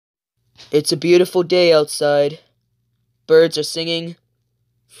It's a beautiful day outside. Birds are singing.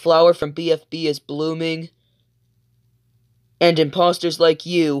 Flower from BFB is blooming. And imposters like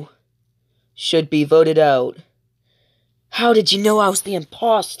you should be voted out. How did you know I was the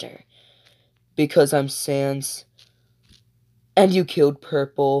imposter? Because I'm Sans. And you killed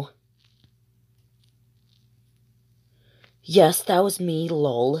Purple. Yes, that was me,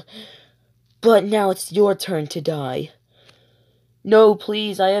 lol. But now it's your turn to die. No,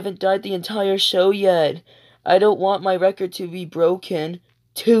 please, I haven't died the entire show yet. I don't want my record to be broken.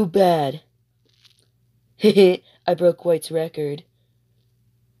 Too bad. Hehe, I broke White's record.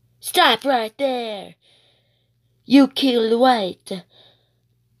 Stop right there! You killed White.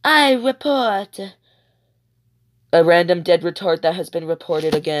 I report. A random dead retard that has been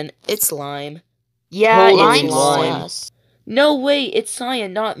reported again. It's Lime. Yeah, Totally it's Lime. sus. No, wait, it's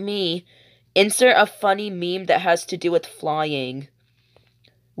Cyan, not me. Insert a funny meme that has to do with flying.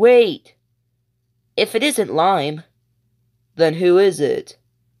 Wait. If it isn't Lime, then who is it?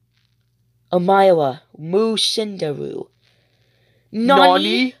 Omaewa Mu Shindaru.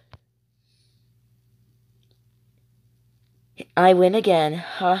 Nani? I win again.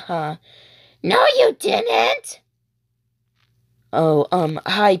 Haha. No, you didn't! Oh,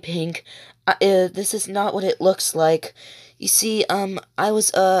 hi, Pink. This is not what it looks like. You see, I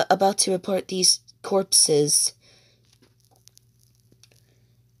was, about to report these corpses.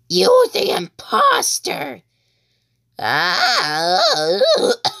 You the imposter!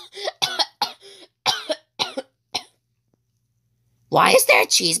 Why is there a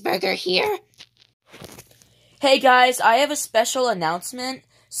cheeseburger here? Hey guys, I have a special announcement.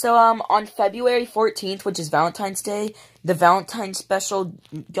 So, on February 14th, which is Valentine's Day, the Valentine's special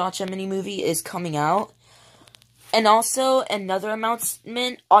Gotcha mini movie is coming out. And also, another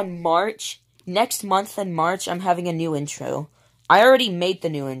announcement on March. Next month in March, I'm having a new intro. I already made the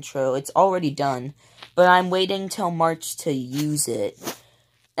new intro. It's already done. But I'm waiting till March to use it.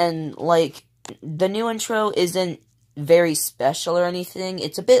 And, like, the new intro isn't very special or anything.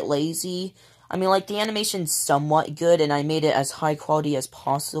 It's a bit lazy. I mean, like, the animation's somewhat good, and I made it as high quality as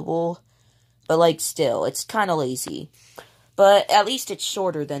possible. But, like, still, it's kind of lazy. But at least it's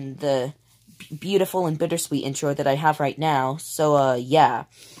shorter than the beautiful and bittersweet intro that I have right now. So, yeah.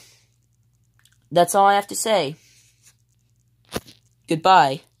 That's all I have to say.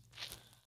 Goodbye.